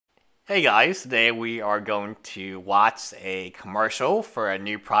Hey guys, today we are going to watch a commercial for a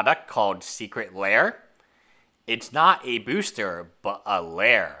new product called Secret Lair. It's not a booster, but a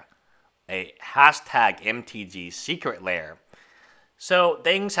lair. A hashtag MTG Secret Lair. So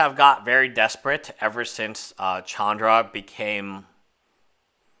things have got very desperate ever since Chandra became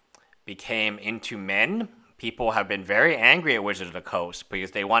into men. People have been very angry at Wizard of the Coast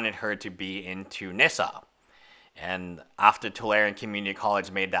because they wanted her to be into Nissa. And after Tolarian Community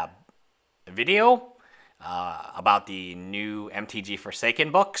College made that video about the new MTG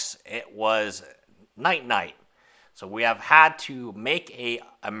Forsaken books, it was night. So we have had to make a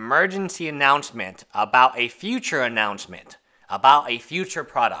emergency announcement about a future announcement, about a future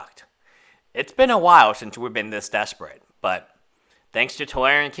product. It's been a while since we've been this desperate, but thanks to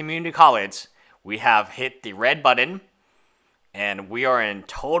Tolarian Community College, we have hit the red button, and we are in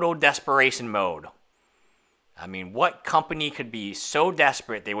total desperation mode. I mean, what company could be so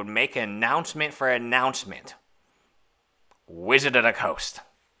desperate they would make an announcement for an announcement? Wizard of the Coast.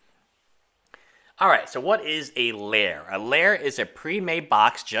 Alright, so what is a lair? A lair is a pre-made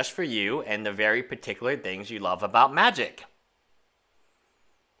box just for you and the very particular things you love about Magic.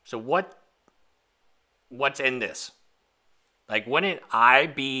 So what's in this? Like, wouldn't I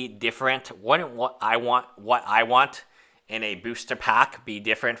be different? Wouldn't what I want in a booster pack be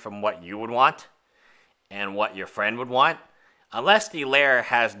different from what you would want? And what your friend would want? Unless the lair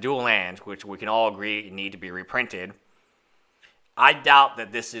has dual lands, which we can all agree need to be reprinted, I doubt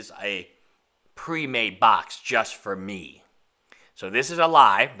that this is a pre-made box just for me. So this is a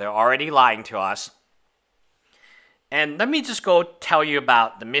lie. They're already lying to us. And let me just go tell you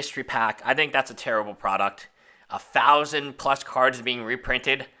about the mystery pack. I think that's a terrible product. 1,000+ cards being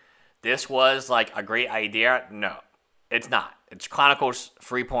reprinted. This was like a great idea. No, it's not. It's Chronicles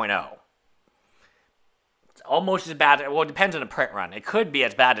 3.0. Almost as bad. Well, it depends on the print run. It could be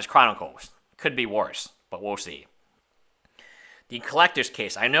as bad as Chronicles. It could be worse, but we'll see. The Collector's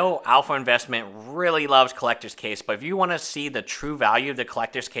Case. I know Alpha Investment really loves Collector's Case, but if you want to see the true value of the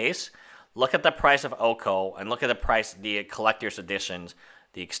Collector's Case, look at the price of Oko and look at the price of the Collector's Editions,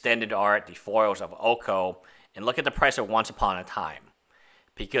 the extended art, the foils of Oko, and look at the price of Once Upon a Time.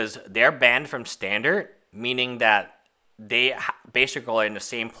 Because they're banned from Standard, meaning that they basically are in the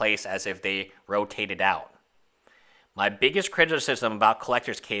same place as if they rotated out. My biggest criticism about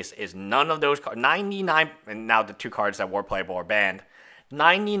Collector's Case is none of those cards, 99, and now the 2 cards that were playable are banned,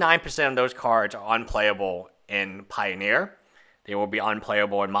 99% of those cards are unplayable in Pioneer. They will be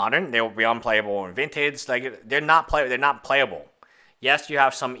unplayable in Modern. They will be unplayable in Vintage. Like, they're not playable. Yes, you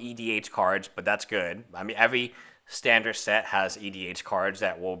have some EDH cards, but that's good. I mean, every standard set has EDH cards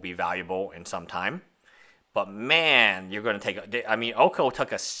that will be valuable in some time. But man, you're going to take, I mean, Oko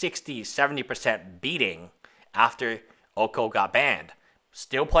took a 60-70% beating after Oko got banned.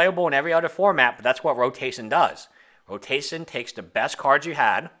 Still playable in every other format, but that's what rotation does. Rotation takes the best cards you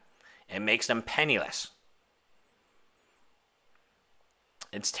had and makes them penniless.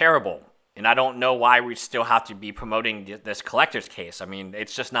 It's terrible. And I don't know why we still have to be promoting this Collector's Case. I mean,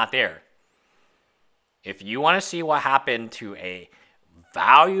 it's just not there. If you want to see what happened to a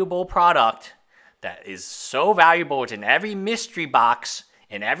valuable product that is so valuable, it's in every mystery box,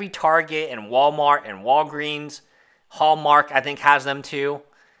 in every Target and Walmart and Walgreens, Hallmark I think has them too.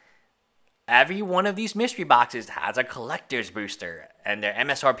 Every one of these mystery boxes has a collector's booster, and their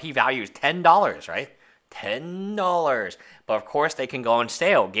MSRP value is $10, right? $10. But of course they can go on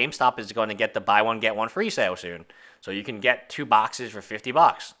sale. GameStop is going to get the buy one get one free sale soon, so you can get 2 boxes for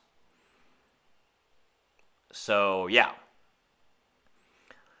 $50. So yeah,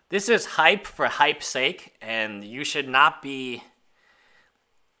 this is hype for hype's sake, and you should not be.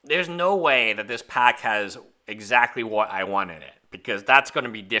 There's no way that this pack has exactly what I want in it, because that's going to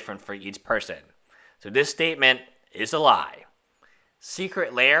be different for each person. So this statement is a lie.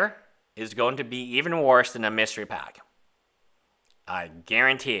 Secret Lair is going to be even worse than a mystery pack. I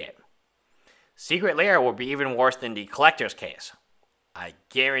guarantee it. Secret Lair will be even worse than the Collector's Case. I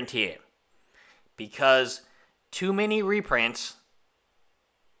guarantee it. Because too many reprints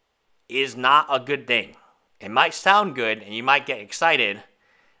is not a good thing. It might sound good and you might get excited,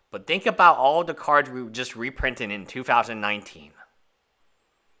 but think about all the cards we just reprinted in 2019.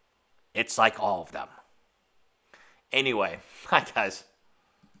 It's like all of them. Anyway, hi guys.